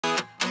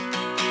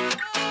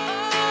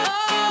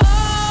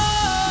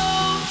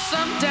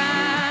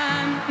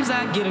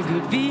get a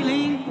good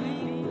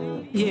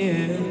feeling,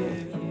 yeah.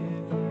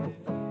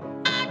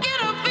 I get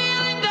a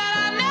feeling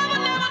that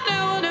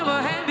I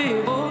never had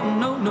before.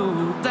 No,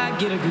 I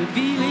get a good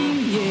feeling,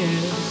 yeah.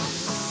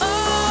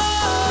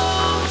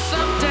 Oh,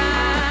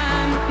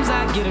 sometimes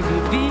I get a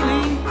good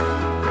feeling,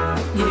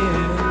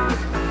 yeah.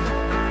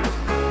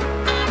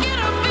 I get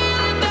a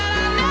feeling that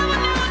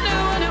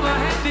I never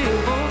had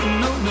before.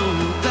 No,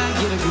 I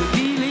get a good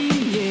feeling,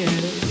 yeah.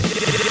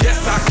 Yes,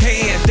 I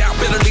can. Doubt,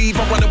 better leave.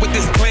 I'm running with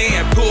this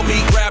plan. Pull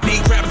me,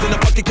 crabs in the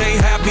bucket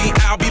can't have me.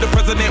 I'll be the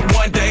president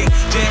one day.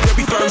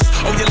 January 1st.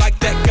 Oh, you like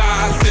that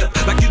gossip?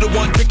 Like you the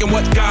one drinking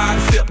what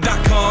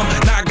gossip.com.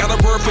 Now I got a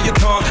word for your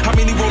tongue. How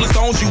many Rolling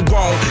Stones you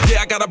want?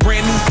 Yeah, I got a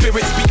brand new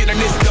spirit speaking and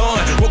it's done.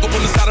 Woke up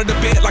on the side of the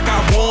bed like I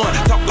won.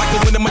 Talk like the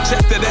wind in my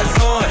chest to that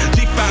sun.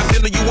 G5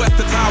 in the US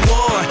to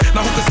Taiwan.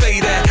 Now who can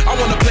say that? I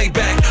wanna play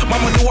back.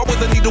 Mama knew I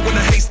was a needle in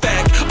a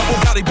haystack. I'm a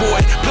body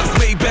boy, plus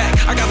made back.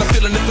 I got a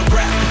feeling it's a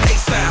rap.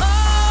 ASAP.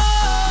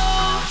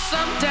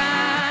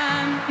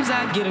 Sometimes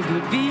I get a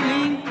good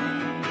feeling,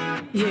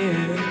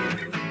 yeah.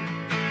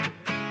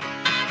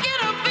 I get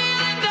a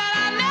feeling that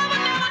I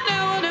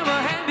never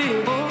had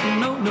before.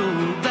 No,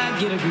 I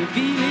get a good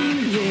feeling,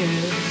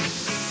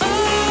 yeah.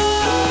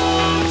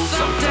 Oh,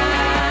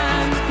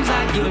 sometimes I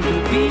get a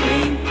good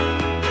feeling,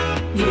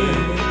 yeah.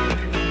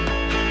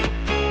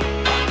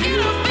 I get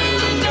a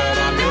feeling that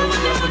I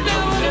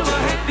never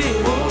had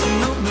before.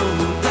 No,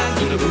 I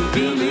get a good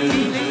feeling.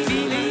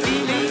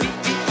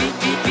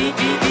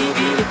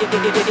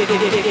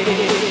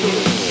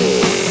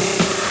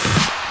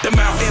 The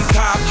mountain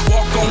top,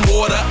 walk on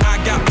water. I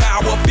got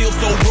power, feel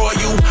so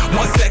royal.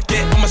 1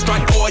 second, I'ma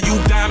strike for you.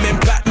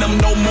 Diamond, platinum,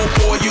 no more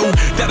for you.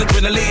 That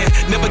adrenaline,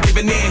 never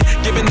giving in.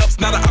 Giving up's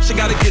not an option,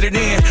 gotta get it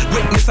in.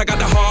 Witness, I got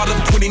the heart of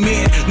 20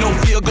 men. No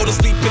fear, go to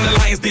sleep in the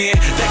lion's den.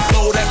 That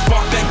glow, that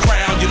spark, that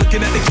crown. You're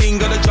looking at the king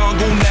of the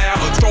jungle now.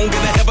 Stronger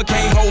than ever,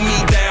 can't hold me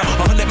down.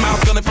 100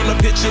 miles gunning from the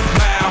pitcher's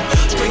mouth.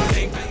 Straight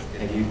thing.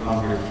 And you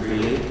come here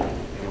freely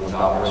and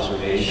without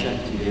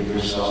reservation to give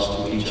yourselves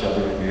to each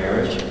other in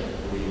marriage.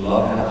 We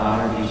love and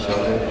honor each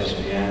other as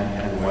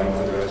man and wife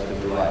for the rest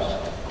of your lives.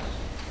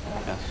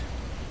 Yes.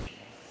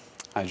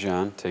 I,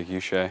 John, take you,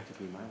 Shay, To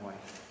be my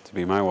wife. to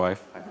be my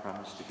wife. I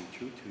promise to be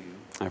true to you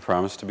I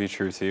promise to be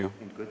true to you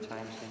in good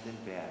times and in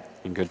bad.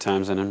 in good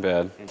times and in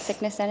bad. In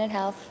sickness and in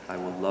health. I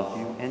will love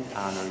you and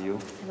honor you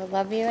I will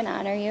love you and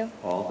honor you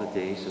all the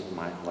days of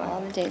my life.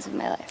 all the days of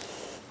my life.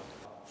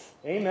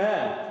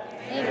 Amen.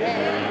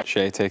 Amen.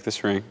 Shay, take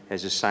this ring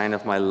As a sign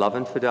of my love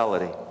and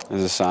fidelity,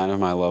 as a sign of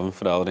my love and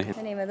fidelity. In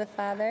the name of the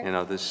Father, and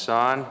of the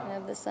Son, and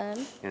of the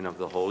Son, and of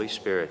the Holy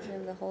Spirit. and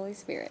of the Holy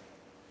Spirit.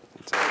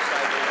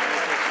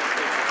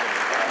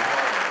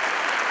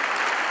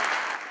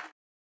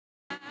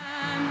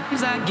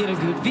 Sometimes I get a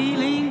good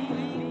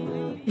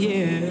feeling,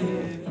 yeah.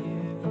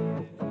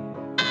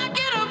 I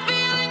get a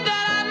feeling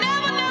that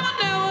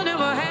I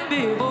never had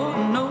before.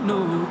 No,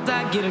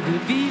 I get a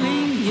good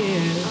feeling,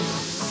 yeah.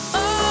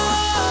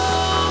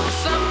 Oh,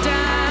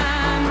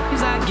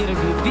 sometimes I get a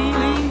good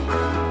feeling,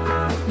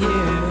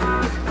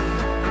 yeah.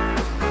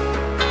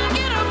 I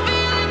get a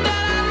feeling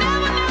that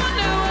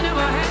I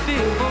never had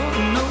before.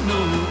 No,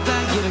 I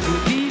get a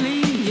good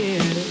feeling,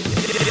 yeah.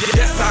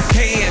 Yes, I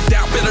can.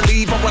 Doubt, better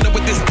leave. I'm running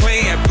with this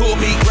plan. Pull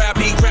me,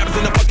 crabs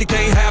in the bucket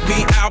can't have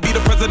me. I'll be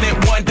the president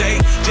one day.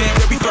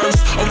 January 1st.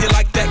 Oh, you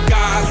like that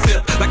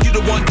gossip? Like you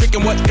the one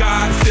drinking what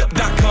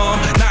gossip.com.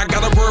 Now I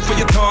got a word for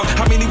your tongue.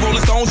 How many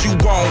Rolling Stones you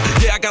want?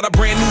 Yeah, I got a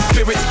brand new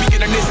spirit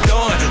speaking and it's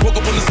done. Woke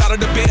up on the side of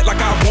the bed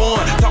like I won.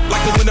 Talk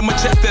like the wind in my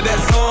chest to that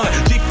sun.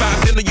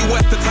 G5 in the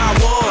US to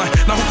Taiwan.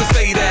 Now who can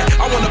say that?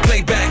 I wanna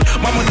play back.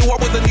 Mama knew I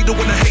was a needle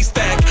in a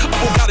haystack.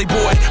 I'm a body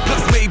boy,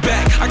 plus made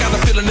back. I got a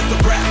feeling it's a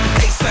rap.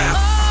 ASAP.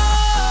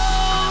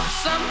 Oh,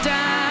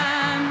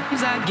 sometimes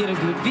I get a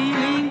good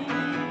feeling,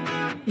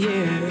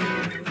 yeah.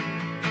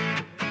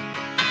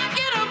 I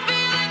get a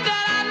feeling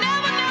that I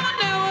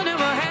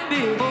never had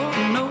before.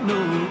 No,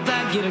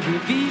 I get a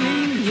good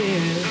feeling,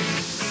 yeah.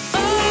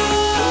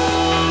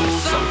 Oh,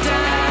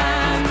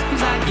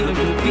 sometimes I get a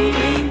good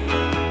feeling,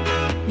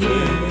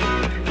 yeah.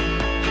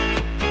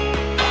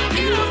 I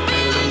get a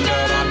feeling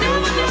that I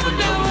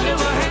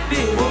never had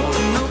before.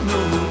 No,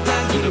 I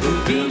get a good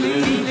feeling.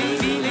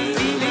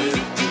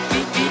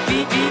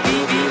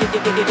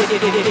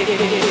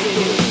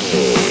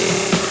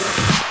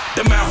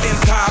 The mountain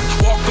top,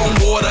 walk on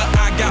water.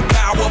 I got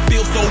power,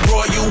 feel so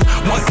royal.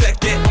 1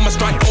 second, I'ma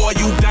strike for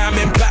you.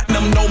 Diamond,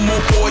 platinum, no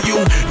more for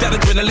you. That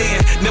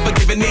adrenaline, never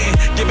giving in.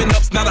 Giving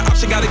up's not an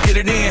option, gotta get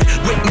it in.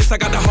 Witness, I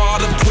got the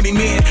heart of 20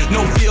 men.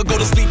 No fear, go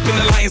to sleep in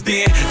the lion's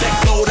den. That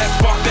glow, that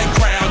spark, that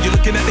crown. You're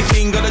looking at the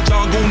king of the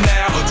jungle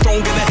now.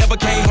 Stronger than ever,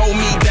 can't hold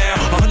me down.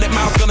 100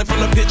 miles gunning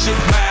from the pitcher's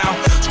mouth.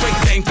 Straight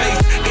game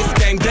face, it's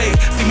game day.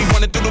 See me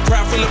running through the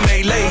crowd full of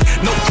melee.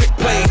 No trick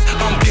plays,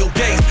 I'm Bill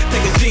Gates.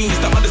 Take a genius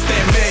to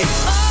understand me.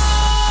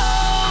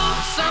 Oh,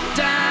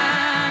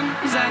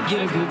 sometimes I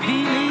get a good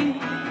feeling,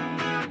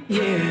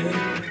 yeah.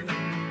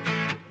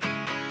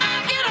 I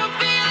get a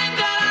feeling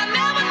that I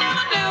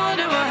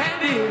never had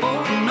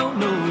before. No,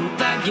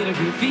 I get a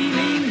good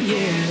feeling,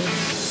 yeah.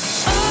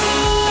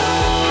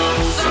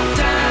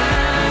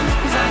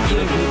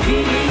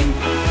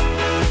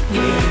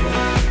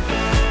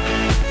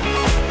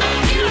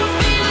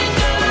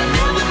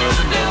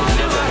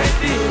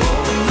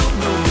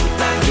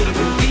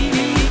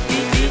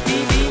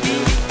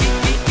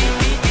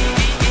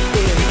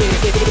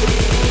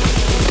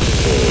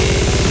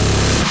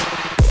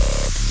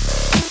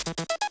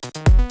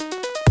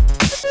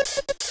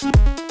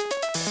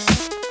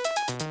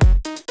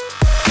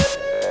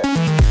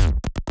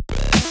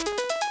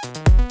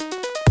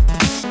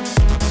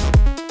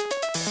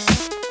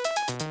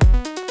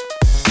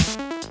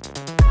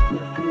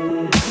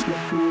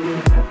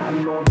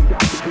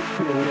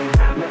 Gotta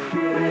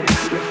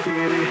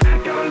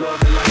love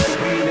the life that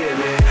we live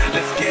in.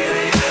 Let's get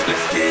it,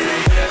 let's get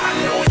it. I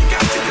know you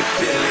got the good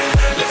feeling.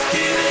 Let's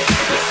get it,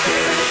 let's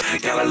get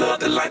it. Gotta love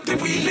the life that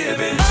we live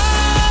in. Oh,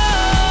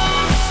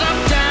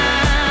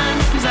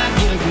 sometimes I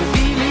get a good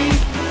feeling,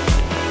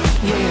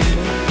 yeah.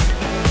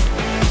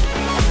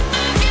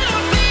 I get a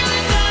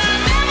feeling that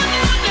I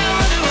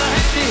never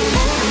had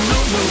before. No,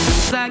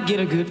 I get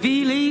a good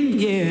feeling,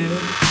 yeah.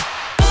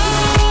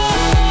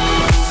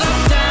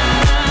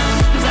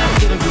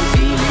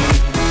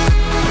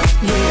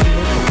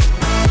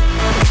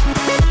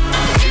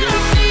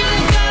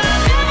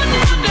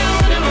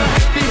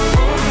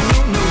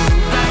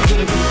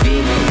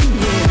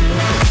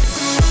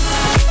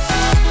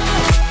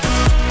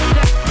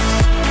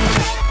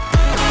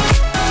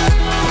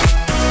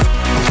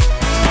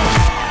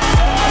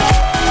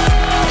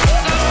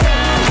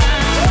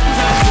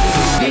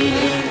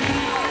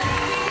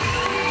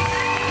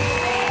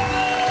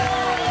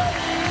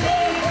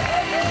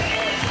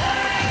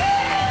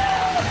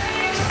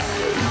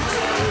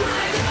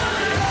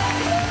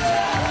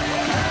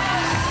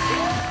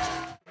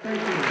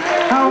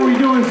 How are we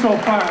doing so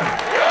far?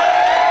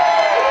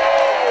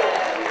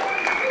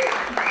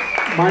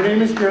 My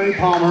name is Gary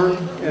Palmer,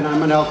 and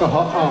I'm an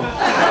alcoholic.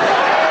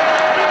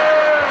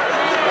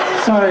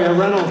 Sorry, a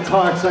rental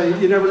talks.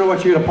 You never know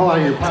what you're going to pull out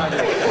of your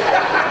pocket.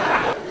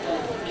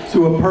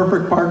 To a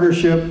perfect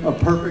partnership, a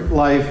perfect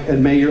life,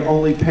 and may your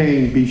only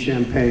pain be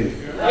champagne.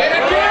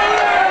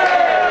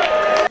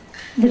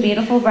 The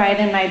beautiful bride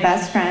and my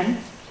best friend.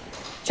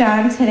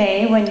 John,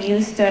 today, when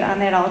you stood on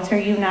that altar,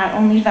 you not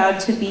only vowed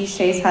to be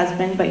Shay's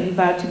husband, but you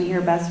vowed to be her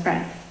best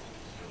friend.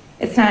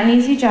 It's not an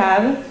easy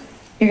job.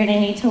 You're gonna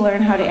need to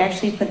learn how to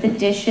actually put the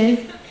dishes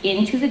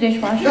into the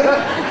dishwasher.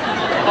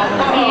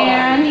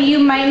 And you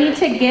might need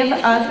to give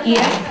up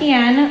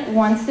ESPN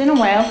once in a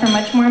while for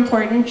much more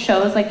important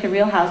shows like The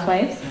Real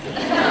Housewives.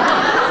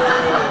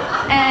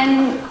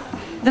 And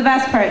the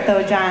best part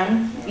though,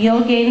 John,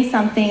 you'll gain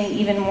something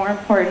even more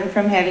important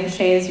from having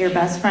Shay as your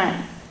best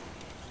friend.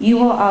 You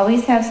will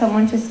always have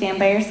someone to stand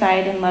by your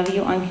side and love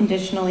you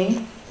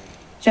unconditionally,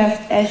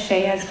 just as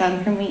Shay has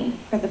done for me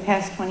for the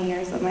past 20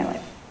 years of my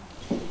life.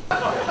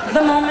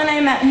 The moment I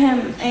met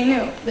him, I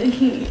knew that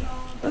he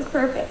was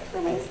perfect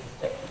for my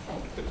sister.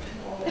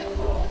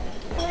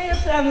 I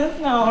have to end this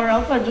now or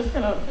else I'm just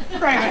gonna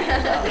cry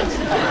myself.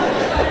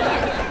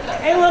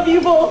 I love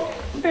you both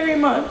very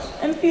much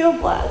and feel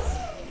blessed.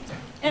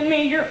 And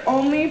may your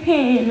only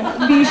pain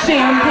be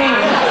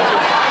champagne.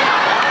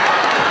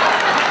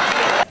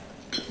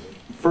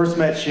 First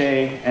met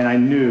Shay, and I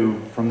knew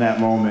from that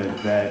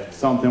moment that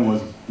something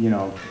was,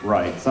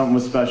 right. Something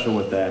was special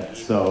with that.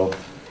 So,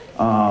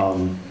 a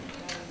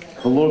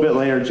little bit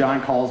later, John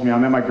calls me.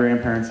 I'm at my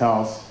grandparents'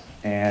 house,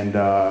 and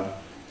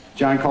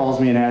John calls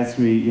me and asks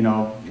me,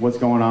 what's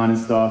going on and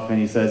stuff. And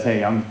he says,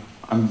 "Hey, I'm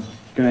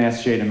gonna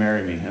ask Shay to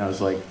marry me." And I was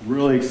like,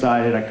 really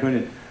excited. I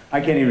can't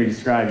even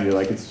describe you.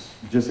 Like, it's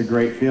just a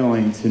great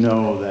feeling to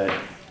know that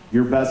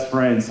your best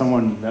friend,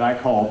 someone that I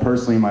call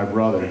personally my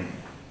brother,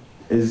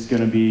 is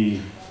going to be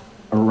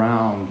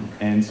around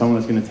and someone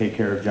that's going to take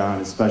care of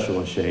John as special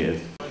as Shay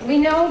is. We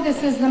know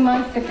this is the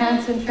month to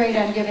concentrate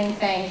on giving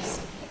thanks.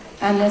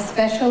 On this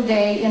special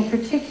day in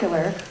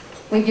particular,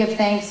 we give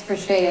thanks for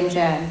Shay and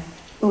John,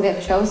 who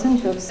have chosen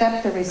to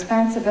accept the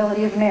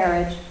responsibility of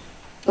marriage.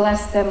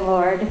 Bless them,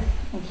 Lord,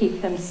 and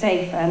keep them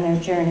safe on their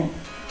journey.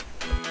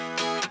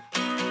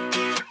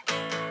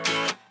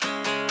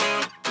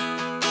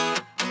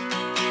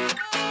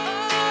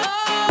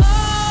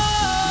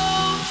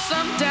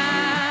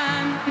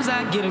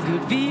 I get a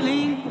good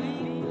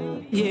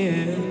feeling,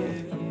 yeah.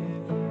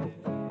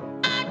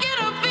 I get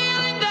a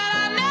feeling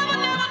that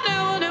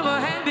I never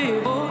had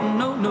before.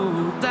 No,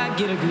 I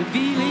get a good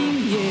feeling,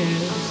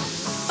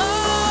 yeah.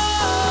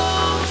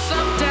 Oh,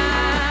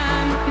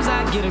 sometimes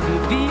I get a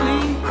good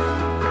feeling,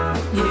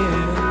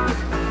 yeah.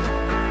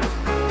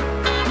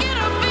 I get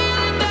a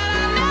feeling that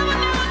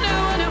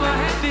I never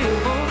had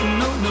before.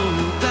 No,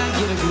 I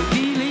get a good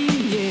feeling,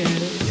 yeah.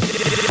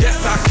 Yes,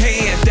 I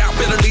can. Doubt,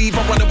 better leave.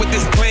 I'm running with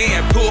this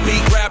plan. Pull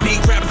me, grab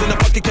crabs in the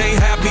bucket can't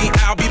have me.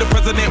 I'll be the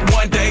president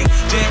one day.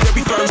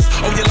 January 1st.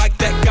 Oh, you like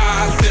that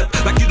gossip?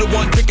 Like you the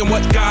one drinking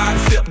what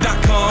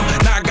gossip.com.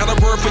 Now I got a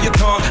word for your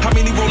tongue. How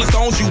many Rolling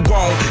Stones you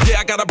want?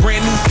 Yeah, I got a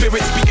brand new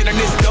spirit speaking and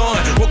it's done.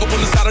 Woke up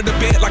on the side of the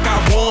bed like I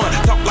won.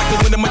 Talk like the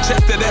wind in my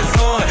chest to that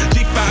sun.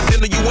 G5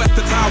 in the US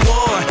to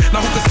Taiwan.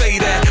 Now who can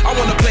say that? I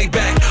wanna play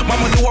back.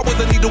 Mama knew I was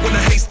a needle in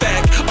a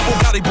haystack. Upper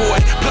body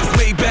boy, plus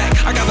way back.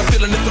 I got a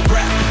feeling it's a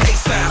rap.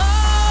 ASAP.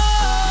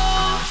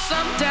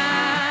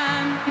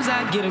 Sometimes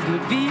I get a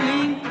good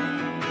feeling,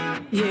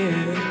 yeah.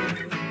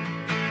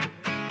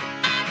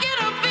 I get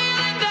a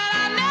feeling that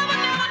I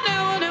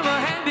never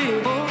had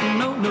before.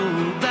 No,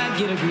 I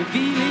get a good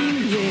feeling,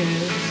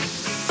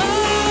 yeah. Oh,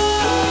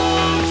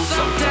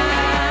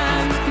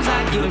 sometimes I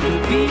get a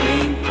good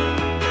feeling,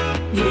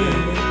 yeah.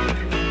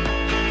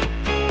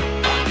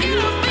 I get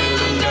a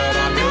feeling that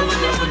I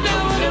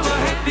never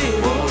had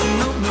before.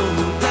 No,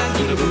 I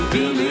get a good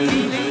feeling.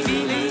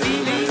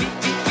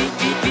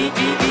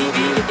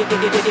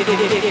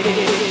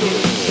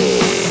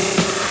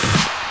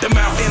 The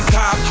mountain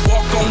top,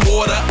 walk on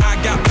water, I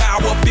got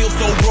power, feel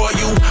so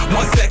royal.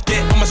 1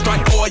 second, I'ma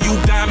strike for you.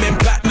 Diamond,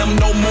 platinum,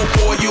 no more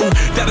for you.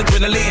 That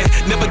adrenaline,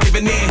 never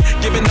giving in.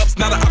 Giving up's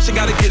not an option,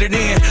 gotta get it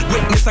in.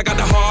 Witness, I got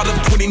the heart of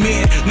 20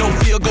 men. No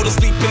fear, go to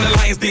sleep in the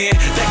lion's den.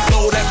 That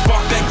glow, that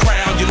spark, that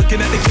crown. You're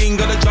looking at the king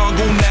of the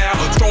jungle now.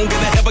 Stronger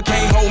than ever,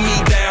 can't hold me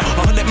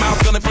down. 100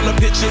 miles gunning from the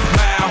pitcher's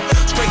mile.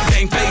 Straight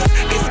game face,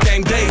 it's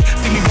game day.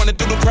 See me running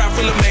through the crowd,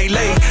 full of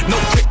melee. No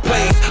trick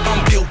plays, I'm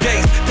Bill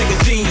Gates. Take a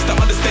genius to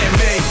understand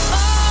me.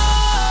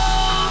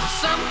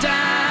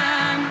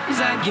 Sometimes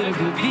I get a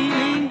good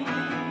feeling,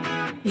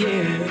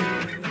 yeah.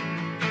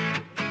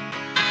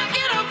 I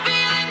get a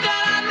feeling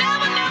that I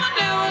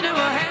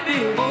never had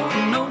before.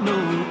 No,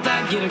 I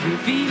get a good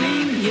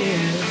feeling,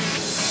 yeah.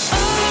 Oh,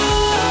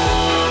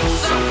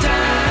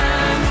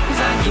 sometimes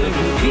I get a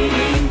good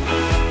feeling,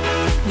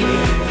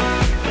 yeah.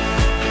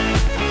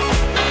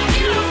 I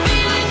get a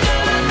feeling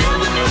that I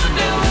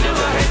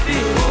never had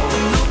before.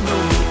 No,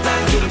 I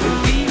get a good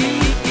feeling.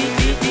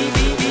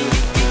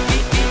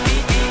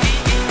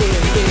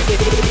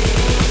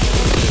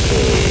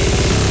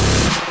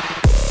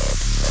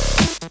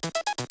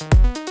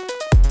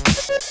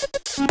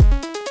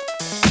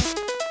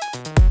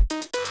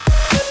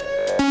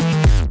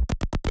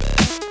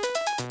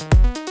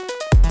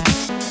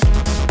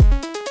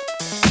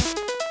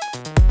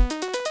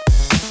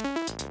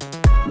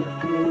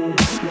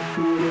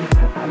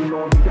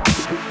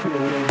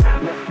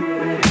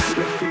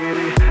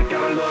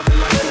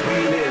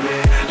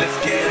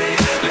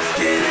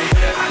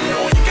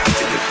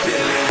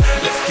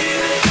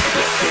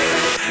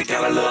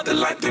 Love the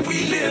life that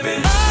we live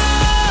in. Oh,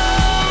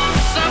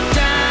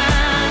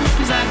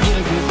 sometimes I get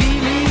a good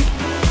feeling,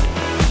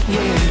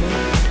 yeah.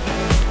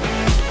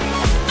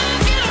 I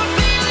get a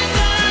feeling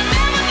that I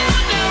never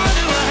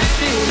had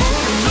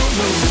before. No,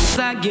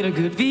 I get a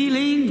good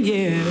feeling,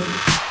 yeah.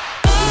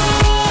 Oh,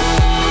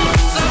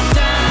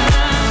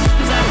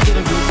 sometimes I get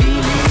a good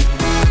feeling,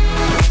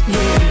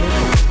 yeah.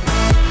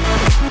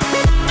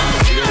 I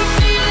get a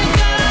feeling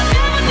that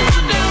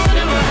I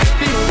never had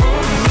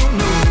before.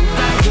 No,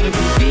 I get a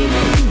good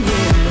feeling.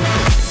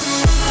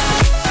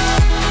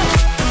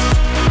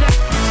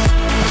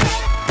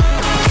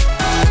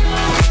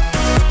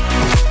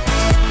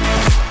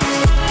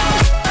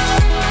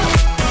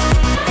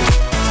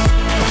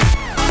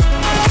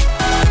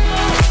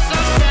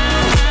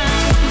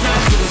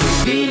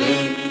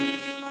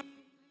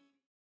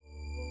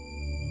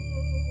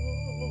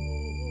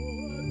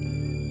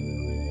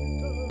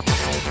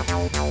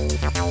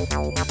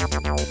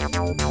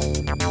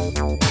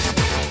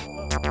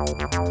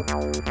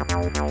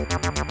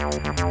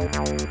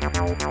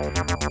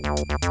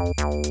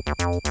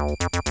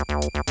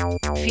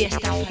 Fiesta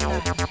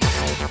fatal.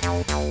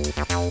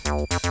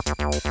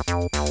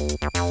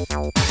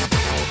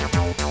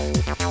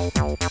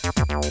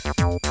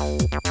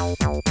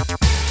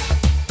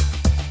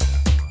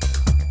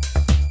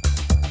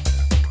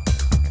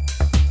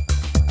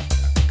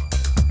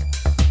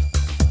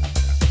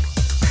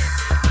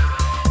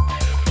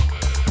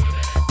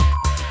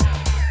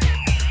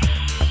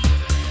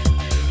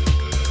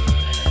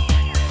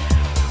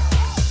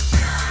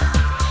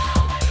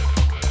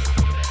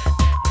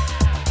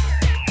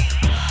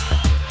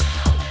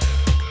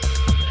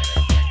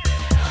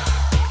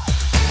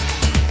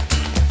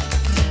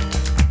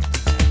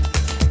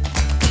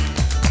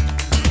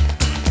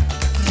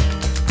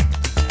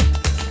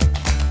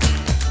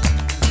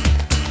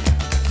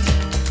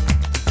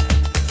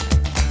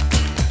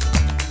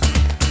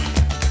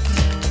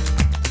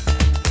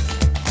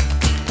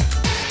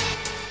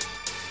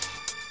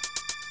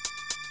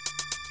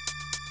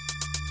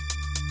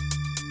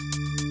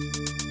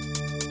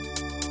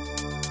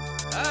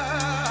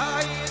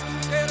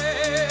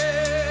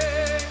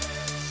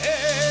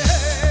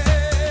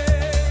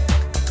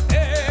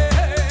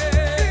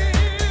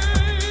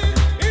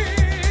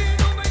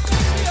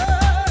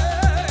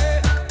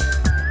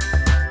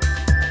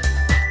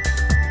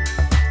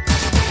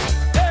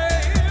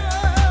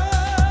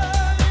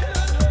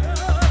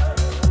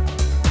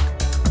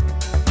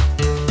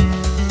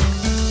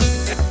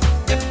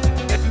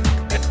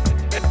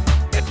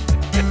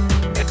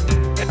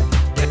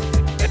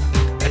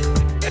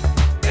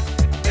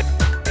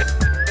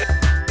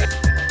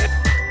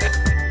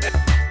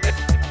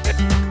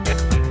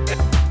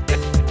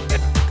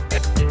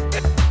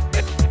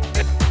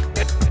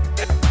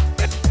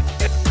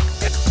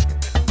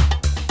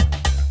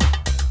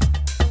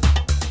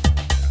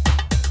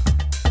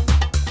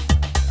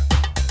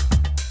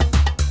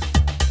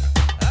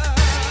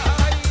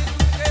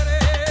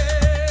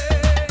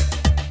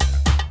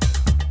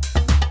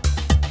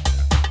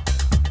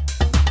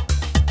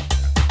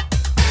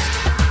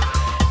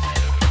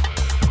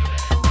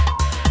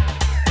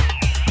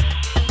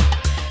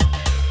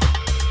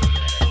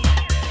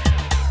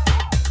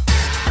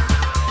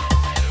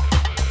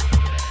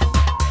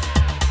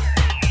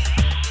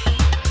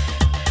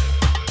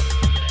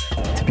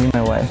 Be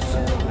my wife.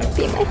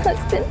 Be my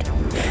husband.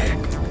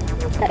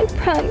 I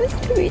promise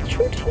to be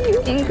true to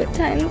you in good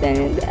times and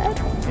in bad,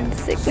 in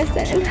sickness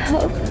and in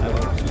health.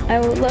 I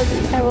will love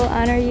you. I will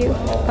honor you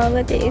all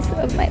the days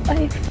of my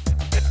life.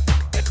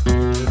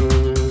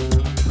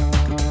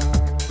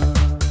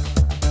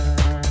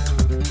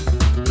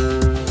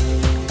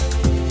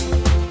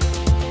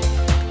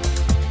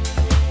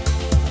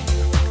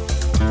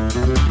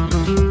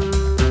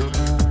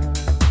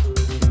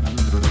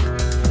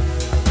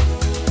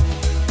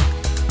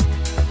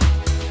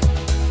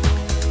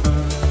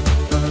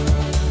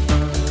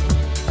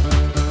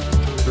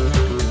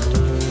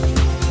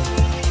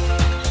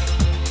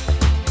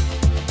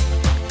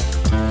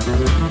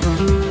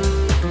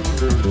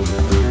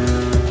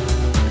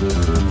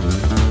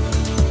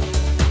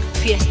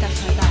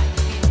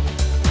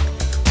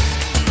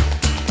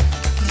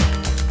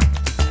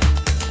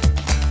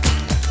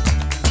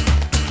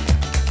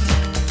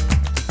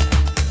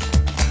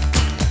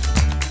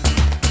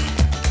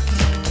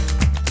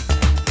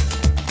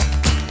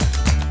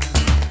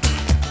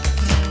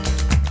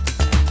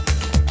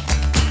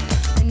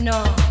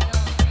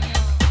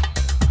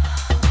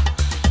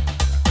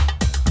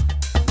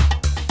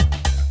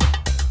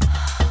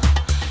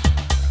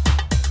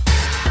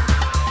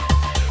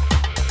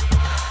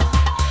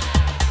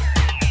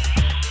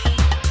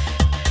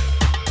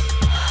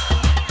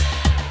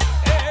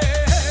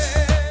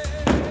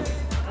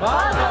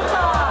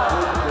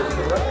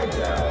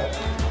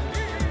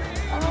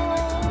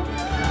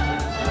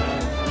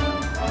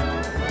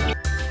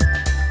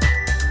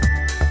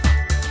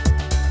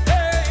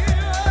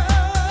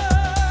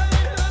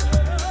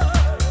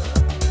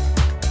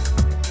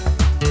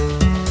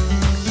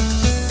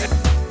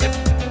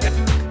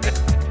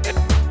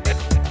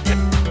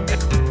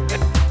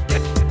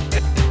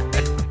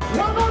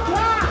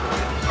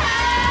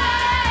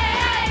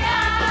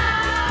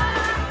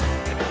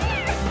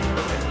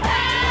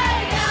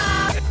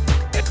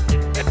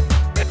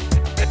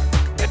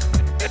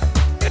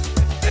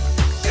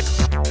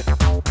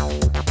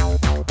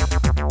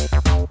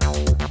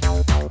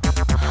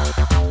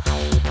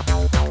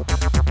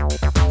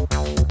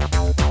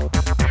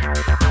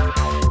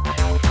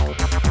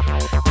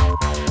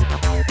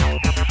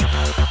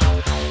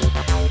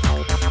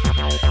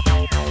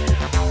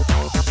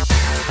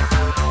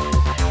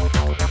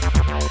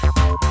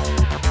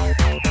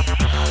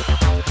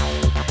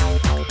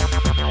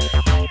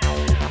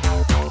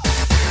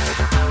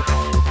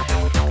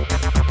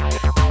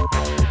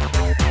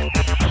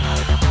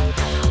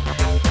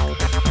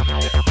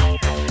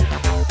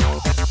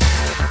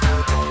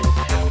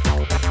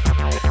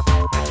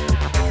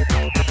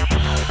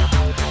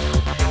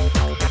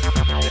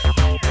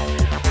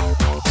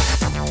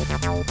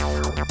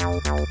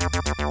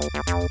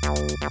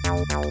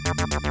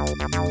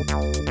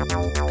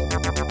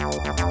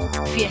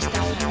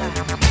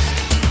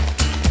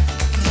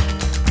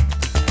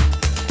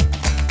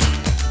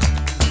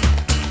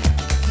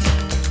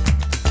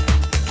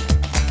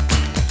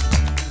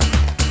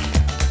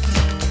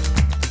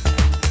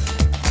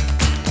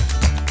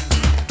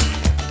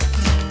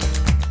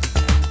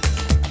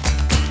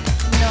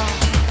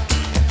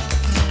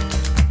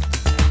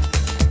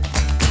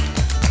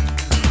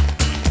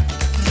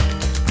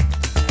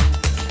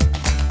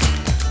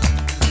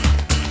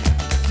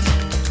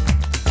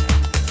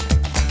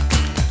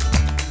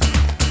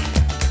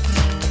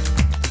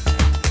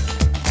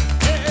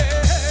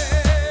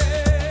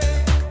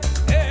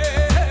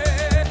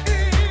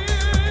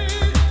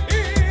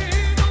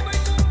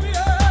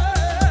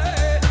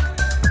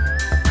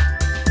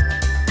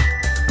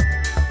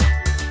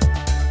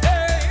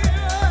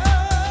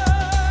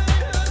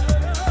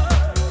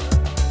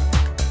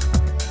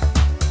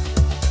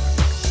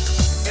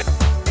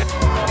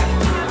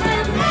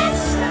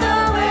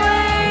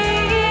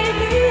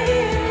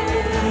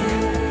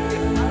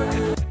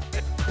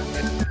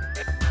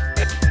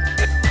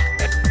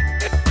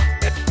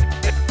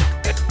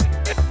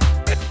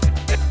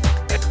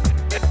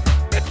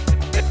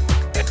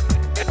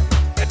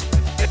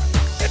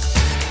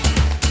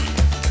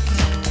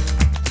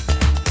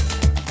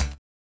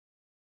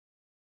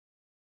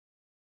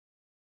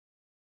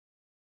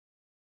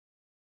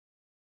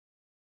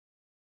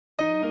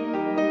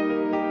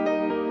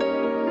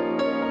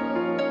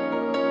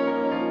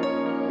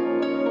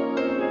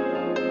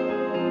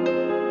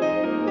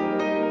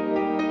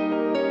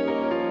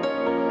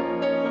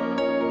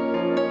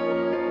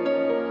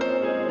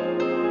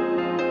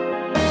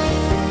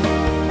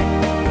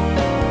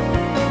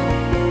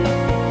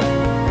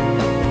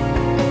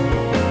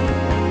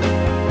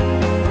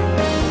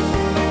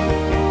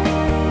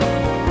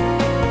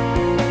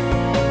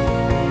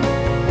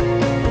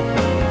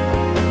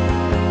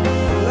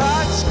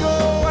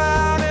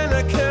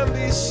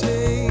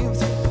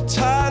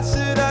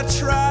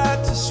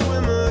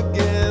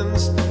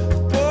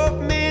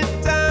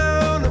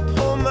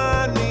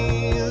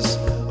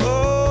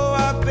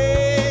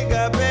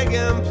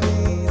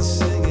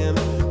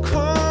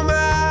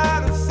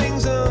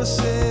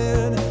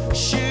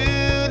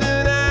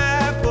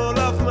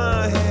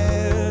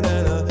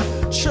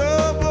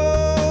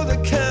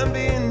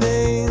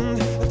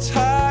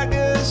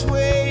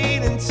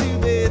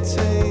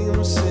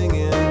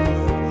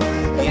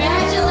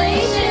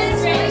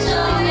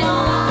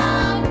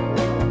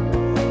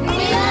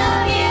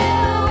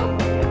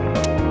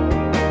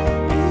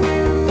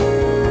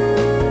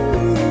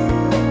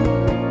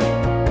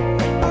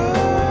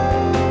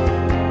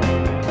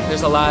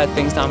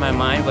 things on my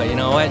mind, but you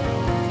know what?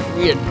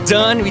 We are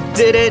done, we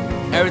did it,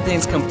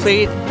 everything's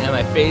complete, and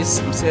my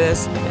face, you see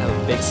this? I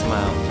have a big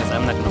smile, because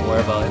I'm not gonna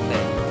worry about a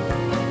thing.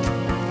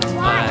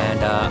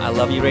 And I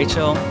love you,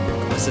 Rachel.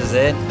 This is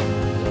it.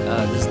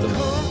 This is the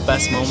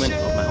best moment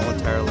of my whole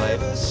entire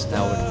life.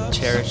 I would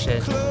cherish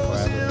it forever,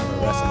 for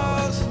the rest of my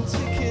life.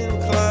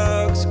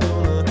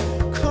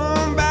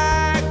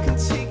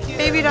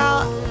 Baby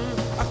doll,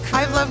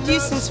 I've loved you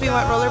since we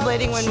went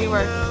rollerblading when we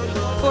were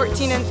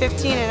 14 and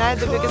 15, and I had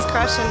the biggest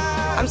crush, and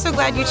I'm so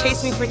glad you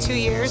chased me for 2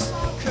 years,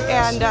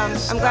 and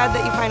I'm glad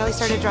that you finally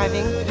started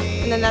driving,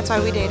 and then that's why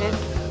we dated,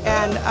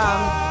 and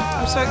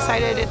I'm so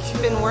excited. It's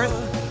been worth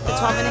the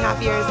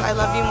 12.5 years. I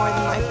love you more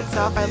than life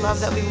itself. I love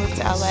that we moved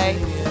to LA,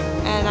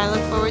 and I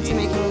look forward to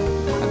making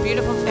a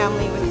beautiful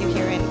family with you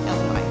here in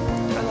Illinois.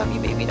 I love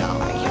you, baby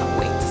doll. I can't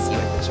wait to see you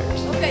at the church.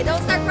 Okay,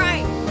 don't start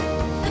crying.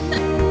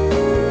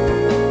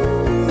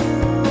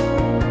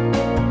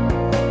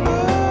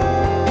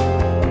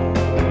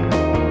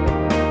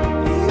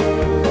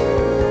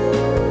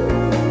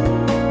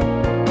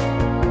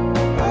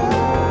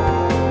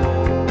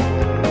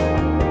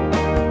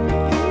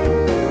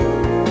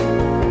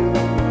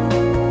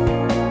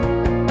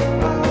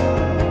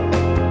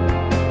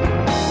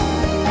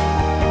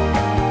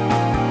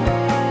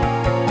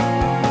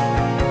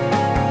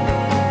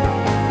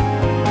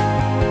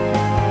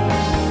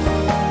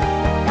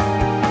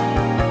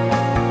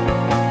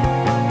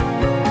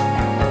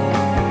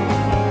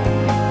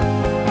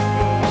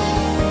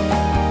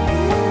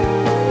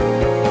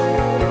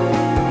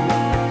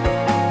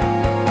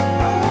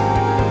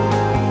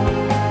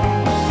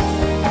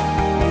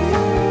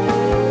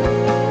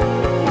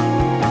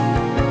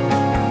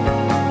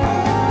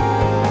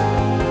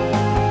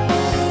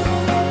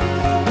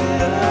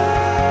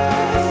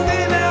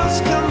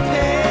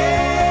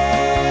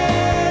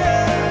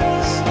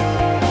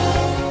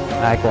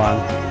 I, Guan,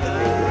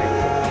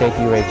 take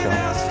you, Rachel,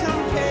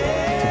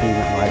 to be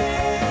my wife.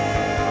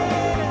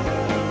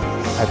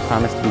 I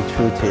promise to be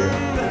true to you.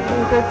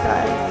 In good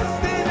times,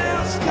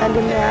 and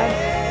in bad,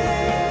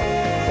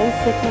 in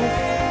sickness,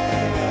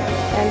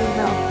 and in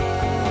health.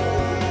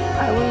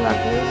 I will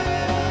love you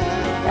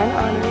and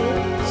honor you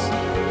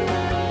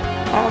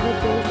all the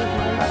days of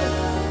my life.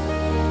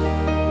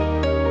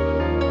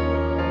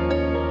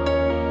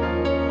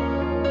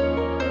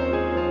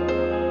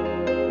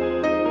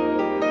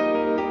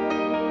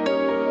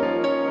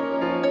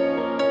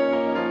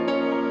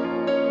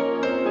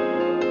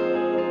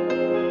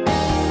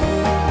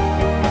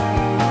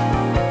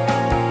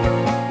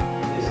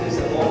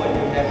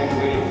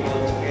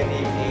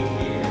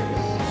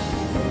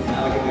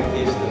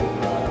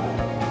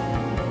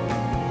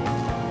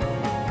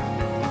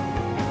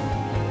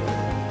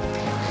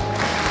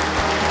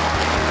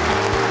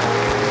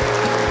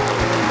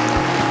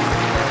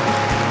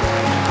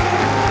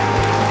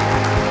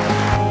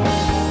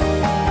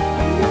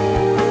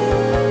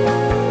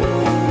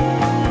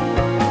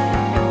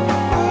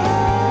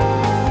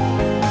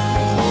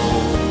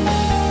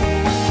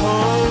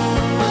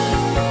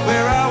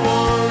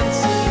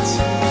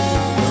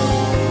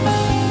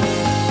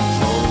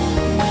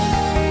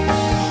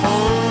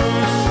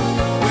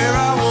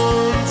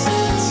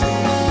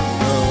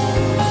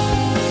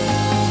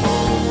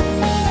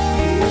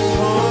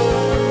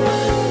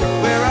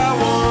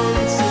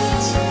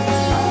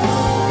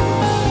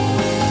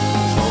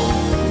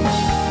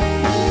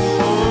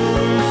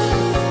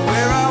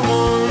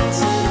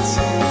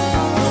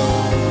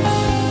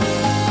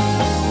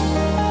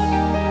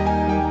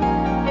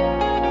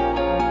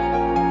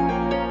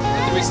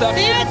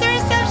 See you at the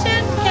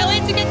reception. Can't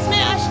wait to get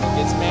smashed.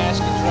 Get smashed,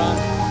 get drunk.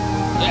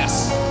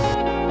 Yes.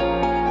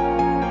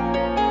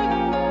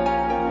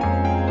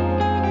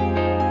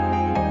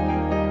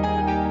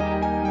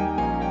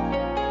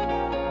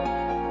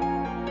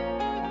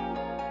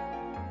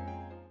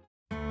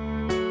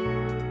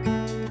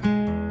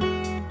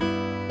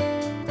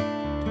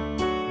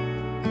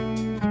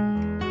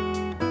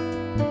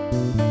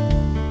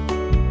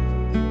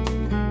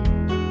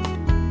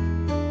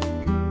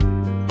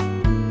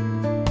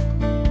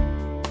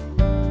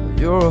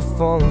 You're a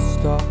falling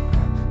star,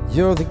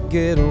 you're the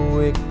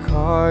getaway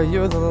car,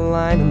 you're the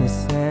line in the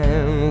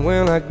sand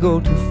when I go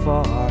too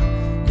far.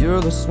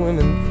 You're the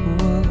swimming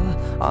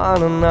pool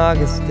on an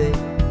August day,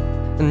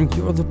 and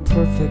you're the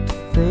perfect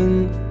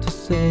thing to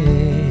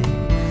say.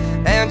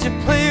 And you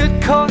play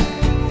it coy,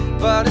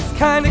 but it's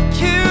kinda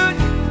cute.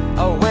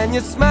 Oh, when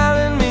you smile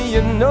at me,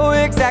 you know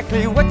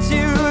exactly what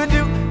you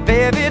do.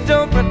 Baby,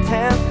 don't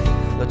pretend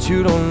that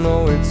you don't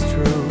know it's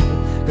true,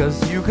 'cause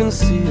you can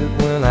see it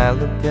when I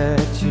look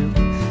at you.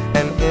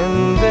 And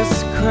in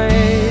this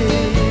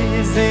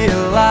crazy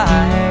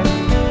life,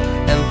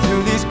 and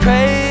through these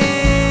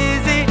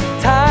crazy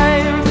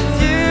times,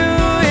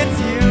 it's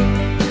you.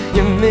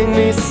 You make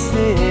me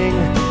sing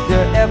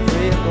your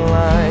every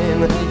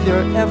line,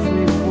 your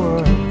every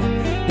word,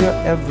 your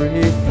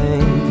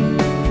everything.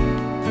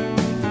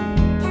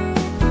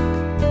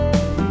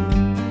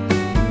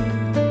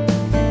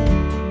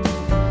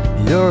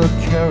 You're a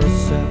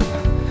carousel,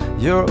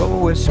 you're a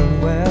wishing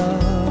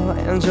well,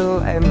 and you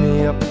light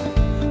me up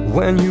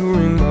when you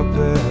ring my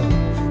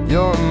bell.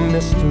 You're a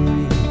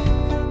mystery,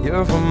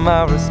 you're from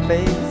outer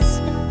space.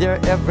 You're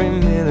every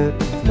minute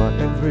of my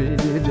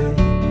everyday.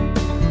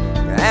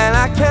 And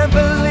I can't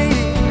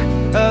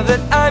believe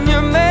that I'm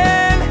your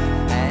man,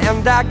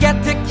 and I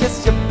get to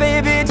kiss you,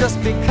 baby, just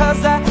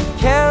because I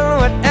can.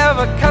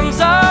 Whatever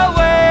comes our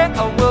way,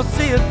 I will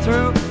see it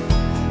through.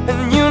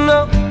 And you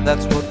know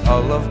that's what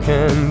our love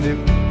can do.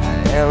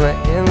 And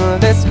in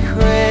this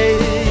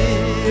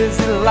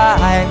crazy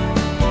life,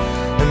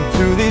 and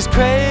through these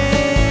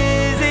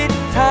crazy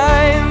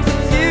times,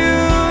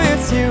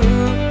 it's you,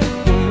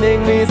 you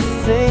make me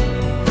sing.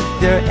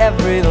 You're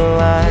every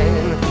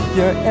line,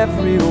 you're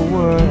every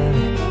word,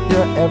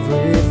 you're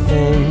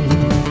everything.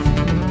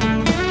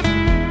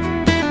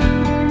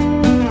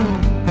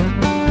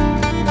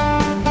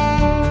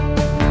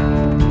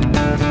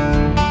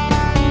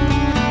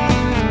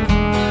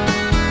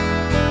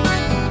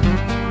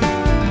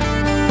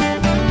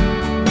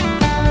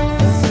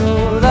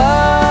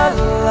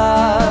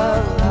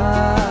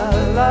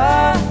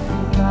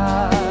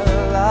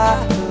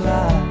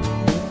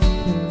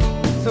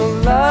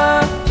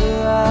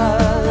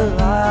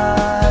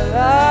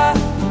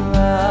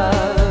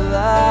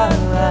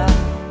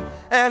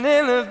 And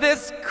in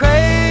this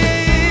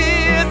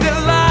crazy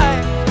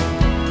life,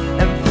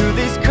 and through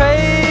these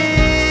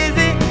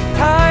crazy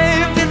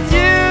times, it's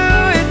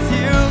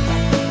you,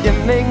 you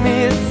make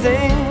me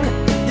sing.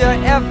 You're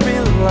every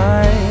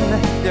line,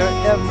 you're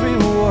every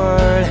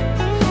word,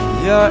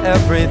 you're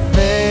everything.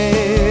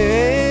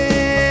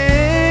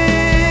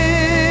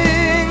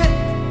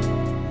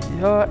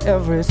 You're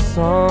every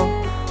song,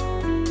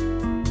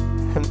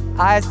 and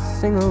I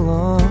sing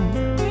along,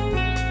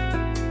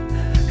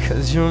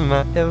 'cause you're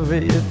my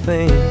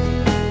everything.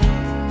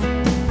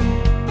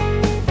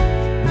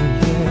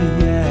 Yeah,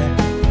 yeah.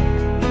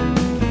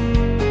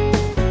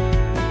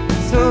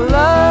 So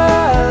la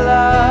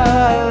la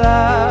la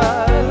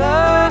la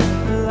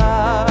la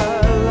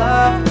la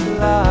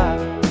la.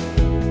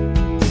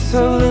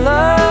 So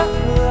la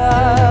la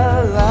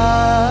la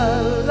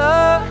la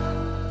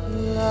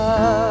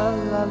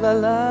la la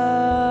la.